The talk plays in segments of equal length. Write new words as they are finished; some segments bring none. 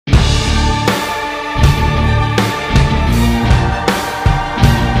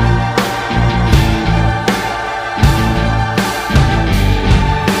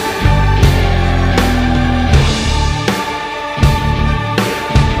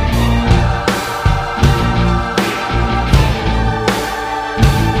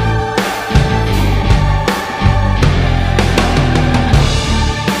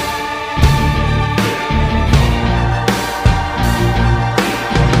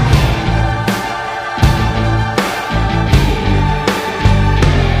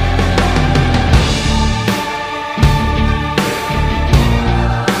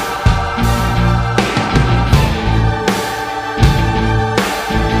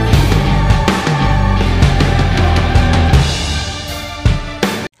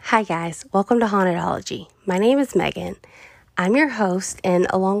Hi guys, welcome to Hauntedology. My name is Megan. I'm your host, and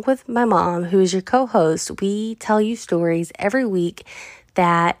along with my mom, who is your co-host, we tell you stories every week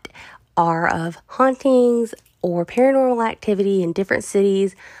that are of hauntings or paranormal activity in different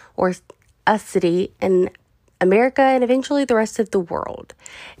cities or a city in America and eventually the rest of the world.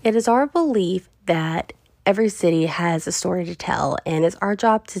 It is our belief that every city has a story to tell, and it's our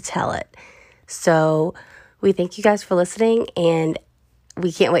job to tell it. So we thank you guys for listening, and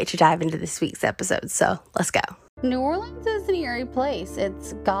we can't wait to dive into this week's episode, so let's go. New Orleans is an eerie place.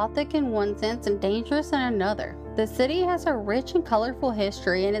 It's gothic in one sense and dangerous in another. The city has a rich and colorful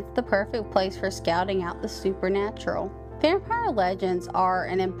history, and it's the perfect place for scouting out the supernatural. Vampire legends are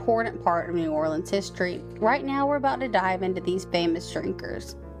an important part of New Orleans history. Right now, we're about to dive into these famous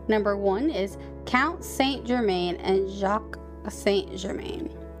drinkers. Number 1 is Count Saint Germain and Jacques Saint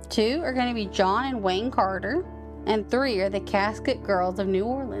Germain. 2 are going to be John and Wayne Carter. And 3 are the Casket Girls of New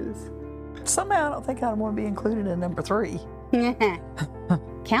Orleans. Somehow I don't think I'd want to be included in number 3.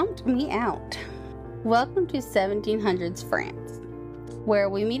 Count me out. Welcome to 1700s France, where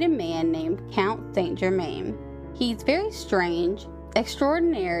we meet a man named Count Saint Germain. He's very strange,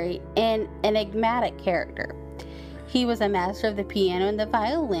 extraordinary, and enigmatic character. He was a master of the piano and the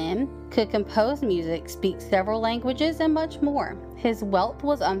violin, could compose music, speak several languages, and much more. His wealth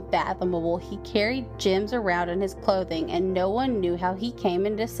was unfathomable. He carried gems around in his clothing, and no one knew how he came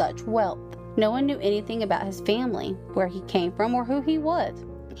into such wealth. No one knew anything about his family, where he came from, or who he was.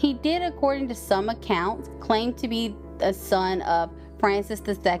 He did, according to some accounts, claim to be the son of Francis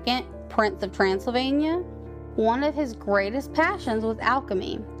II, Prince of Transylvania. One of his greatest passions was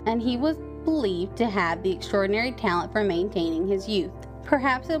alchemy, and he was believed to have the extraordinary talent for maintaining his youth.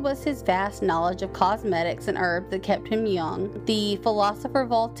 Perhaps it was his vast knowledge of cosmetics and herbs that kept him young. The philosopher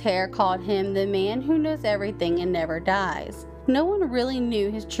Voltaire called him the man who knows everything and never dies. No one really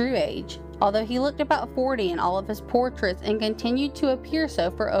knew his true age, although he looked about 40 in all of his portraits and continued to appear so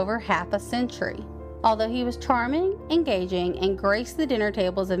for over half a century. Although he was charming, engaging, and graced the dinner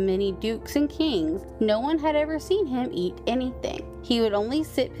tables of many dukes and kings, no one had ever seen him eat anything. He would only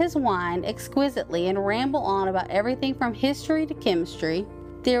sip his wine exquisitely and ramble on about everything from history to chemistry.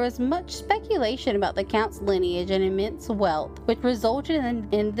 There was much speculation about the Count's lineage and immense wealth, which resulted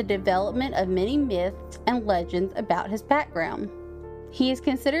in the development of many myths and legends about his background. He is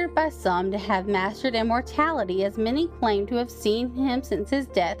considered by some to have mastered immortality, as many claim to have seen him since his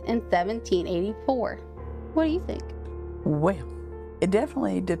death in 1784. What do you think? Well, it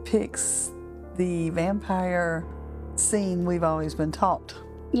definitely depicts the vampire scene we've always been taught.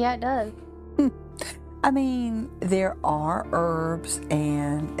 Yeah, it does. I mean, there are herbs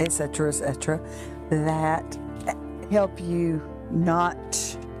and etc., that help you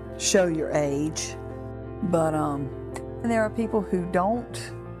not show your age, but there are people who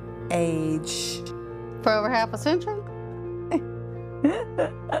don't age for over half a century.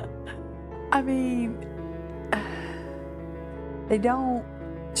 I mean, they don't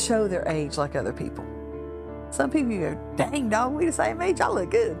show their age like other people. Some people you go, dang dog, we the same age, I look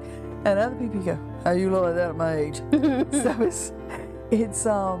good. And other people you go, how you look like that at my age? So it's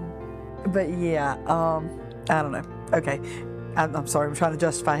but yeah, I don't know. Okay, I'm sorry, I'm trying to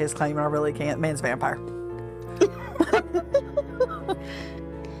justify his claim and I really can't. Man's a vampire.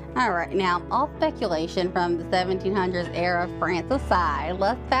 Alright, now all speculation from the 1700s era of France aside,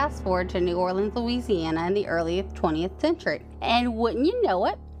 let's fast forward to New Orleans, Louisiana in the early 20th century. And wouldn't you know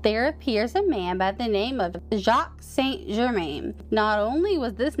it, there appears a man by the name of Jacques Saint Germain. Not only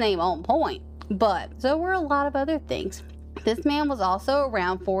was this name on point, but so were a lot of other things. This man was also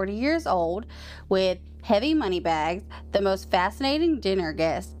around 40 years old, with heavy money bags, the most fascinating dinner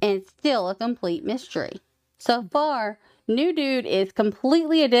guest, and still a complete mystery. So far, new dude is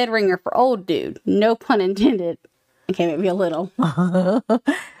completely a dead ringer for old dude. No pun intended. Okay, maybe a little.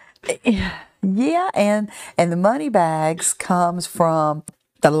 Yeah, and the money bags comes from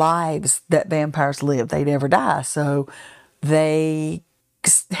the lives that vampires live. They never die, so they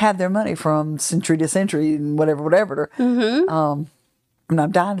have their money from century to century and whatever. Mm-hmm. And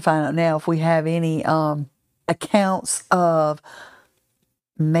I'm dying to find out now if we have any accounts of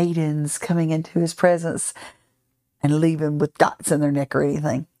maidens coming into his presence and leaving with dots in their neck or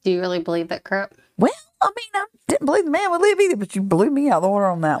anything. Do you really believe that crap? Well, I mean, I didn't believe the man would live either, but you blew me out of the water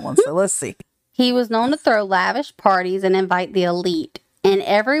on that one, so let's see. He was known to throw lavish parties and invite the elite, and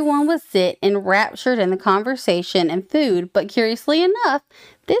everyone would sit enraptured in the conversation and food, but curiously enough,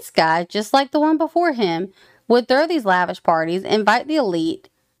 this guy, just like the one before him, would throw these lavish parties, invite the elite,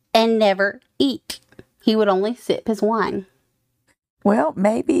 and never eat. He would only sip his wine. Well,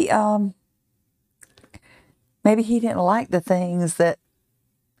 maybe he didn't like the things that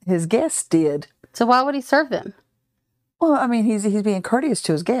his guests did. So why would he serve them? Well, I mean, he's being courteous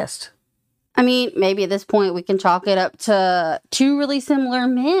to his guest. I mean, maybe at this point we can chalk it up to two really similar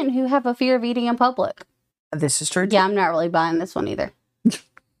men who have a fear of eating in public. This is true. Yeah, I'm not really buying this one either.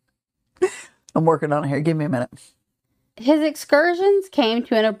 I'm working on it here. Give me a minute. His excursions came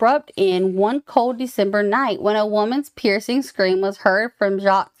to an abrupt end one cold December night when a woman's piercing scream was heard from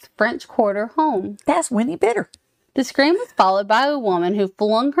Jacques' French Quarter home. That's Winnie Bitter. The scream was followed by a woman who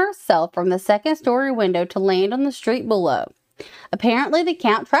flung herself from the second-story window to land on the street below. Apparently, the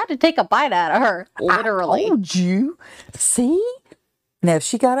Count tried to take a bite out of her, literally. I told you. See? Now, if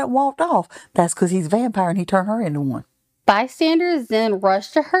she got up and walked off, that's because he's a vampire and he turned her into one. Bystanders then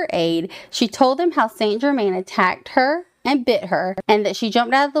rushed to her aid. She told them how Saint Germain attacked her and bit her, and that she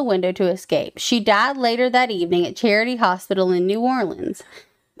jumped out of the window to escape. She died later that evening at Charity Hospital in New Orleans.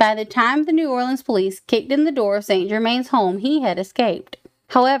 By the time the New Orleans police kicked in the door of Saint Germain's home, he had escaped.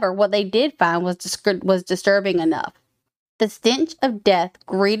 However, what they did find was disturbing enough. The stench of death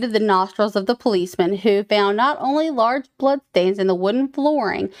greeted the nostrils of the policemen, who found not only large bloodstains in the wooden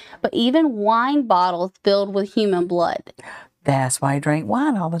flooring, but even wine bottles filled with human blood. That's why he drank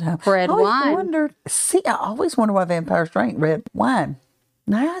wine all the time. Red wine. I always wonder why vampires drink red wine.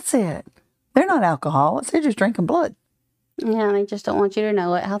 That's it. They're not alcoholics. They're just drinking blood. Yeah, they just don't want you to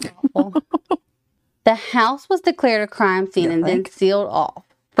know it. How awful. The house was declared a crime scene and then sealed off.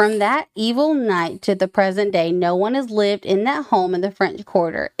 From that evil night to the present day, no one has lived in that home in the French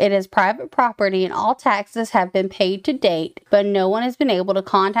Quarter. It is private property and all taxes have been paid to date, but no one has been able to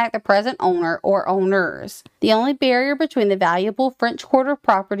contact the present owner or owners. The only barrier between the valuable French Quarter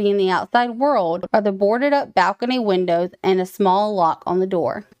property and the outside world are the boarded up balcony windows and a small lock on the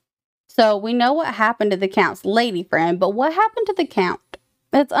door. So we know what happened to the Count's lady friend, but what happened to the Count?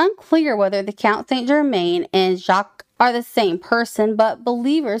 It's unclear whether the Count Saint Germain and Jacques are the same person, but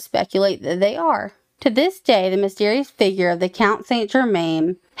believers speculate that they are. To this day, the mysterious figure of the Count Saint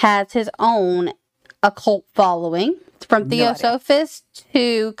Germain has his own occult following, from theosophists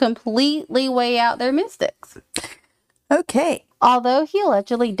who completely weigh out their mystics. Okay. Although he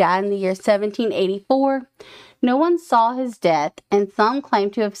allegedly died in the year 1784, no one saw his death, and some claim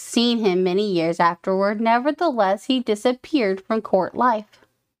to have seen him many years afterward. Nevertheless, he disappeared from court life.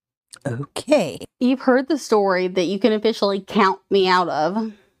 Okay. You've heard the story that you can officially count me out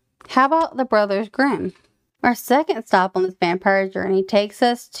of. How about the Brothers Grimm? Our second stop on this vampire journey takes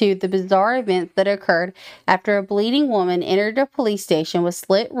us to the bizarre events that occurred after a bleeding woman entered a police station with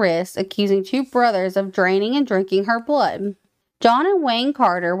slit wrists, accusing two brothers of draining and drinking her blood. John and Wayne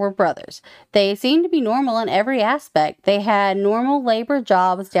Carter were brothers. They seemed to be normal in every aspect. They had normal labor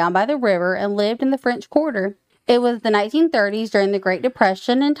jobs down by the river and lived in the French Quarter. It was the 1930s during the Great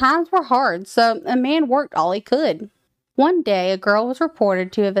Depression, and times were hard, so a man worked all he could. One day, a girl was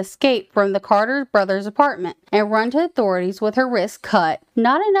reported to have escaped from the Carter brothers' apartment and run to authorities with her wrist cut,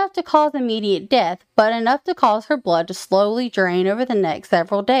 not enough to cause immediate death, but enough to cause her blood to slowly drain over the next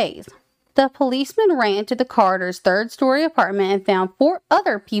several days. The policeman ran to the Carters' third-story apartment and found 4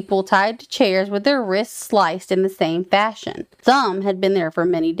 other people tied to chairs with their wrists sliced in the same fashion. Some had been there for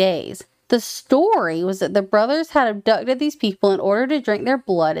many days. The story was that the brothers had abducted these people in order to drink their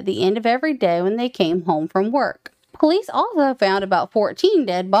blood at the end of every day when they came home from work. Police also found about 14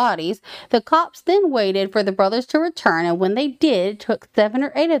 dead bodies. The cops then waited for the brothers to return, and when they did, it took 7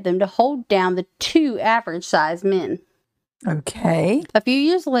 or 8 of them to hold down the 2 average-sized men. Okay. A few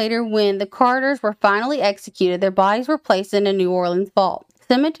years later, when the Carters were finally executed, their bodies were placed in a New Orleans vault.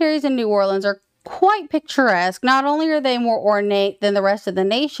 Cemeteries in New Orleans are quite picturesque. Not only are they more ornate than the rest of the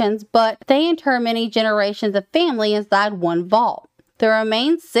nations, but they inter many generations of family inside one vault. The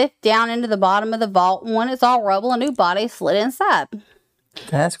remains sift down into the bottom of the vault, and when it's all rubble, a new body is slid inside.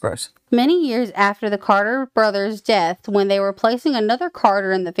 That's gross. Many years after the Carter brothers' death, when they were placing another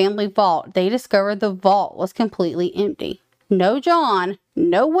Carter in the family vault, they discovered the vault was completely empty. No John,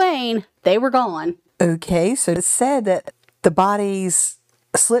 no Wayne, they were gone. Okay, so it's said that the bodies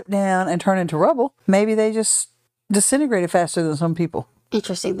slip down and turn into rubble. Maybe they just disintegrated faster than some people.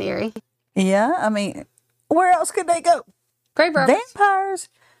 Interesting theory. Yeah, I mean, where else could they go? Grave robbers. Vampires.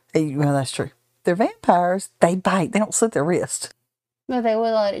 Well, that's true. They're vampires. They bite. They don't slit their wrist. But they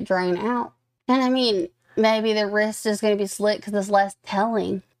would let it drain out. And I mean, maybe the wrist is going to be slit because it's less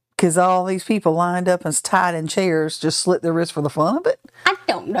telling. Because all these people lined up and tied in chairs just slit their wrist for the fun of it? I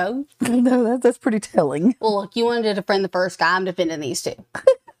don't know. No, that's pretty telling. Well, look, you wanted to defend the first guy. I'm defending these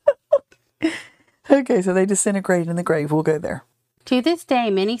 2. Okay, so they disintegrate in the grave. We'll go there. To this day,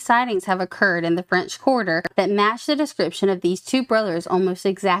 many sightings have occurred in the French Quarter that match the description of these 2 brothers almost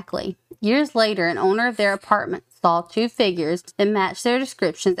exactly. Years later, an owner of their apartment saw two figures that matched their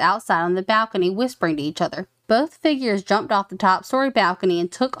descriptions outside on the balcony, whispering to each other. Both figures jumped off the top-story balcony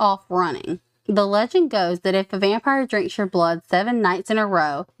and took off running. The legend goes that if a vampire drinks your blood 7 nights in a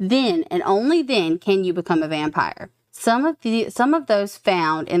row, then and only then can you become a vampire. Some of those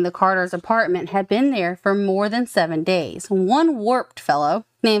found in the Carter's apartment had been there for more than 7 days. One warped fellow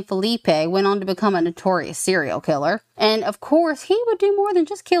named Felipe went on to become a notorious serial killer. And of course, he would do more than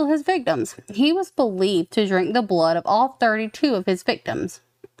just kill his victims. He was believed to drink the blood of all 32 of his victims.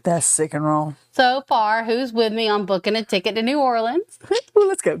 That's sick and wrong. So far, who's with me on booking a ticket to New Orleans? Well,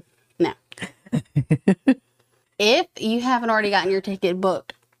 let's go. No. If you haven't already gotten your ticket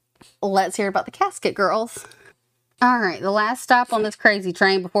booked, let's hear about the Casket Girls. All right, the last stop on this crazy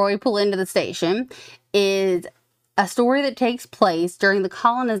train before we pull into the station is a story that takes place during the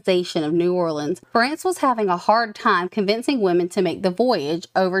colonization of New Orleans. France was having a hard time convincing women to make the voyage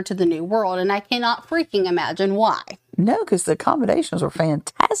over to the New World, and I cannot freaking imagine why. No, because the accommodations were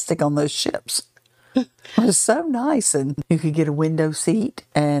fantastic on those ships. It was so nice, and you could get a window seat,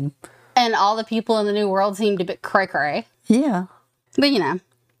 and all the people in the New World seemed a bit cray-cray. Yeah. But, you know.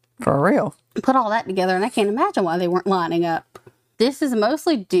 For real. Put all that together, and I can't imagine why they weren't lining up. This is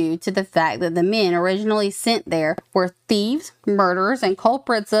mostly due to the fact that the men originally sent there were thieves, murderers, and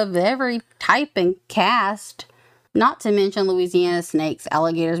culprits of every type and caste. Not to mention Louisiana snakes,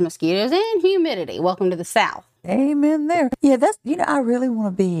 alligators, mosquitoes, and humidity. Welcome to the South. Amen there. Yeah, that's, I really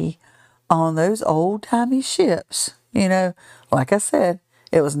want to be on those old-timey ships. Like I said,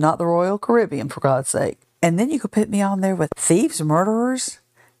 it was not the Royal Caribbean, for God's sake. And then you could put me on there with thieves, murderers,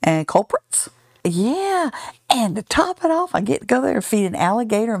 and culprits. Yeah, and to top it off, I get to go there and feed an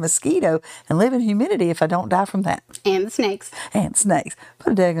alligator, a mosquito, and live in humidity if I don't die from that. And the snakes. And snakes.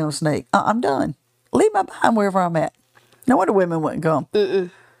 Put a daggone snake. I'm done. Leave my behind wherever I'm at. No wonder women wouldn't come.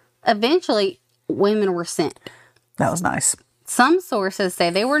 Eventually, women were sent. That was nice. Some sources say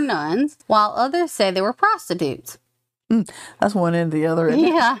they were nuns, while others say they were prostitutes. That's one end to the other.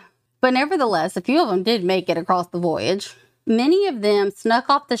 Yeah, but nevertheless, a few of them did make it across the voyage. Many of them snuck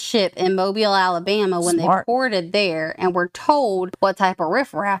off the ship in Mobile, Alabama when Smart. they ported there and were told what type of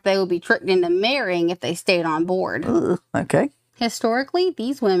riffraff they would be tricked into marrying if they stayed on board. Okay. Historically,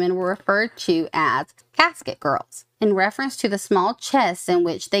 these women were referred to as casket girls, in reference to the small chests in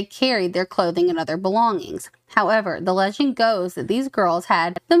which they carried their clothing and other belongings. However, the legend goes that these girls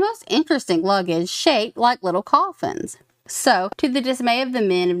had the most interesting luggage shaped like little coffins. So, to the dismay of the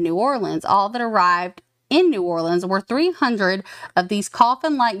men of New Orleans, all that arrived in New Orleans were 300 of these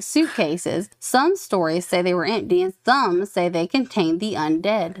coffin-like suitcases. Some stories say they were empty, and some say they contained the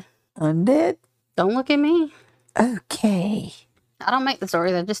undead. Undead? Don't look at me. Okay. I don't make the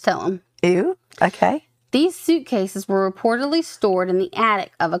stories, I just tell them. Ew. Okay. These suitcases were reportedly stored in the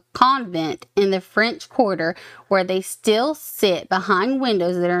attic of a convent in the French Quarter, where they still sit behind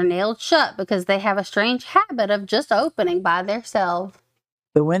windows that are nailed shut because they have a strange habit of just opening by themselves.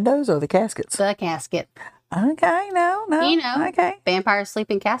 The windows or the caskets? The casket. Okay, no. Okay. Vampires sleep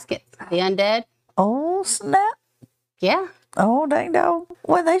in caskets. The undead. Oh, snap. Yeah. Oh, dang dog.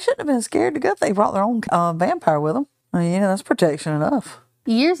 Well, they shouldn't have been scared to go if they brought their own vampire with them. That's protection enough.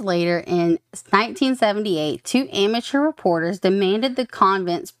 Years later, in 1978, 2 amateur reporters demanded the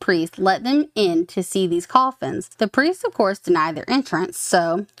convent's priest let them in to see these coffins. The priests, of course, denied their entrance,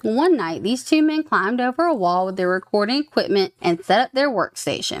 so one night, these 2 men climbed over a wall with their recording equipment and set up their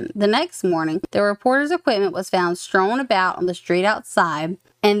workstation. The next morning, the reporters' equipment was found strewn about on the street outside,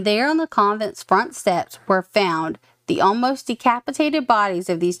 and there on the convent's front steps were found the almost decapitated bodies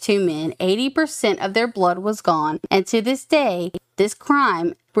of these 2 men. 80% of their blood was gone, and to this day, this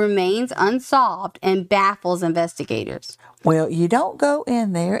crime remains unsolved and baffles investigators. Well, you don't go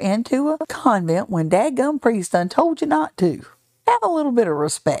in there into a convent when dadgum priest done told you not to. Have a little bit of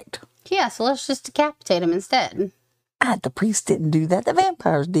respect. Yeah, so let's just decapitate them instead. The priest didn't do that. The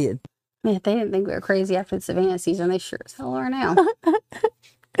vampires did. Man, if they didn't think we were crazy after the Savannah season, they sure as hell are now.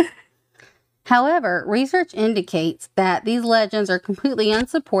 However, research indicates that these legends are completely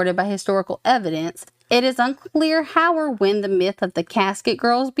unsupported by historical evidence. It is unclear how or when the myth of the Casket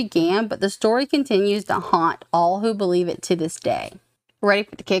Girls began, but the story continues to haunt all who believe it to this day. Ready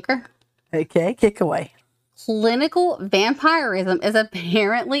for the kicker? Okay, kick away. Clinical vampirism is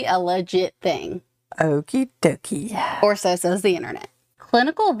apparently a legit thing. Okie dokie. Or so says the internet.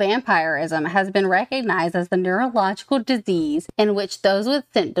 Clinical vampirism has been recognized as the neurological disease in which those with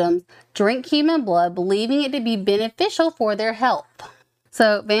symptoms drink human blood, believing it to be beneficial for their health.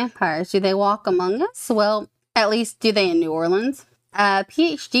 So, vampires, do they walk among us? Well, at least do they in New Orleans? A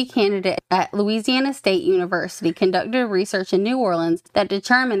PhD candidate at Louisiana State University conducted research in New Orleans that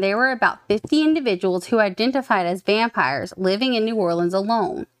determined there were about 50 individuals who identified as vampires living in New Orleans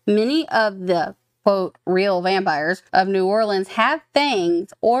alone. Many of the, quote, real vampires of New Orleans have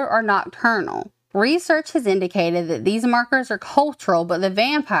fangs or are nocturnal. Research has indicated that these markers are cultural, but the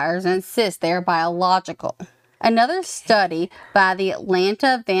vampires insist they are biological. Another study by the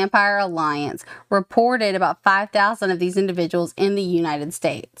Atlanta Vampire Alliance reported about 5,000 of these individuals in the United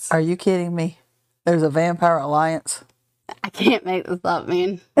States. Are you kidding me? There's a Vampire Alliance? I can't make this up,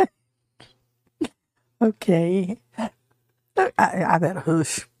 man. Okay. I better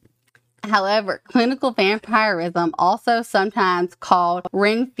hush. However, clinical vampirism, also sometimes called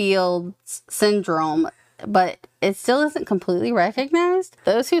Renfield's syndrome, but it still isn't completely recognized.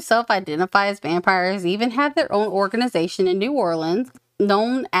 Those who self-identify as vampires even have their own organization in New Orleans,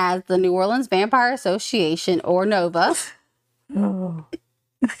 known as the New Orleans Vampire Association, or NOVA. Oh.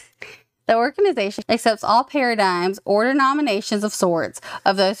 The organization accepts all paradigms or denominations of sorts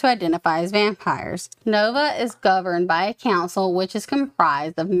of those who identify as vampires. NOVA is governed by a council which is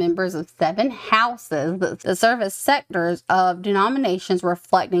comprised of members of 7 houses that serve as sectors of denominations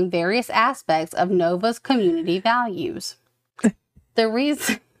reflecting various aspects of NOVA's community values. The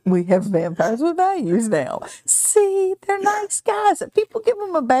reason... We have vampires with values now. See, they're nice guys. People give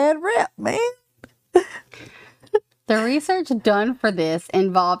them a bad rep, man. The research done for this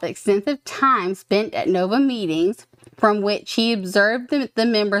involved extensive time spent at NOVA meetings, from which he observed the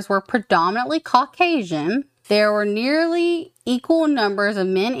members were predominantly Caucasian. There were nearly equal numbers of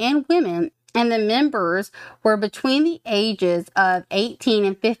men and women, and the members were between the ages of 18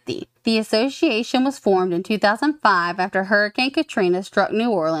 and 50. The association was formed in 2005 after Hurricane Katrina struck New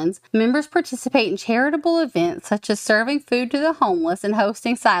Orleans. Members participate in charitable events such as serving food to the homeless and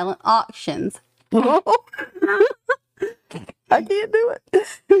hosting silent auctions. I can't do it.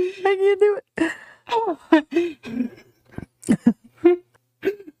 I can't do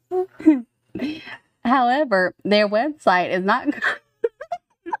it. However, their website is not...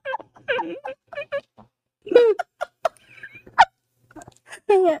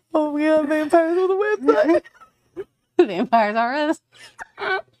 Oh, we got vampires on the website. Vampires are us.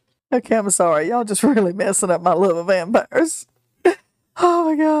 Okay, I'm sorry. Y'all just really messing up my love of vampires. Oh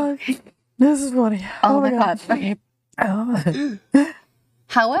my God. This is funny. Oh my God. Okay. Oh.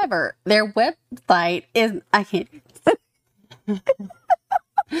 However, their website is... I can't...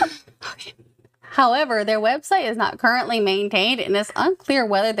 Okay. However, their website is not currently maintained, and it's unclear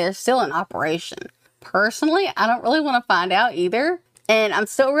whether they're still in operation. Personally, I don't really want to find out either. And I'm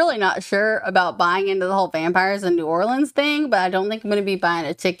still really not sure about buying into the whole vampires in New Orleans thing, but I don't think I'm going to be buying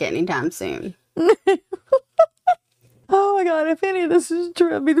a ticket anytime soon. Oh my God, if any of this is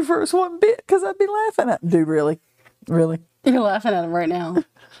true, I'd be the first one bit, because I'd be laughing at dude, really? Really? You're laughing at them right now.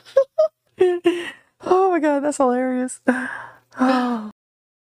 Oh my God, that's hilarious. Oh.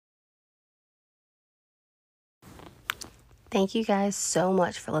 Thank you guys so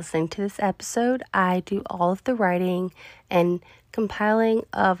much for listening to this episode. I do all of the writing and compiling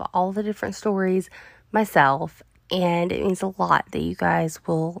of all the different stories myself, and it means a lot that you guys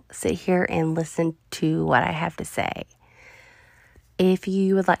will sit here and listen to what I have to say. If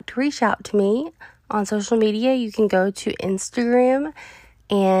you would like to reach out to me on social media, you can go to Instagram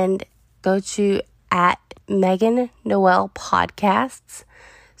and go to @Megan Noel Podcasts.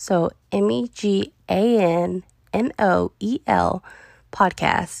 So MEGANNOEL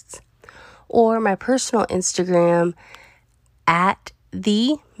Podcasts. Or my personal Instagram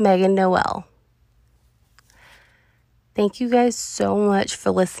 @TheMeganNoel. Thank you guys so much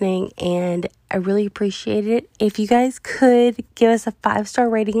for listening, and I really appreciate it. If you guys could give us a 5-star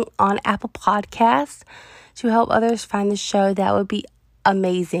rating on Apple Podcasts to help others find the show, that would be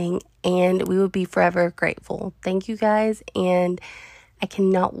amazing, and we would be forever grateful. Thank you guys, and I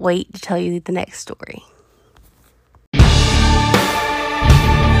cannot wait to tell you the next story.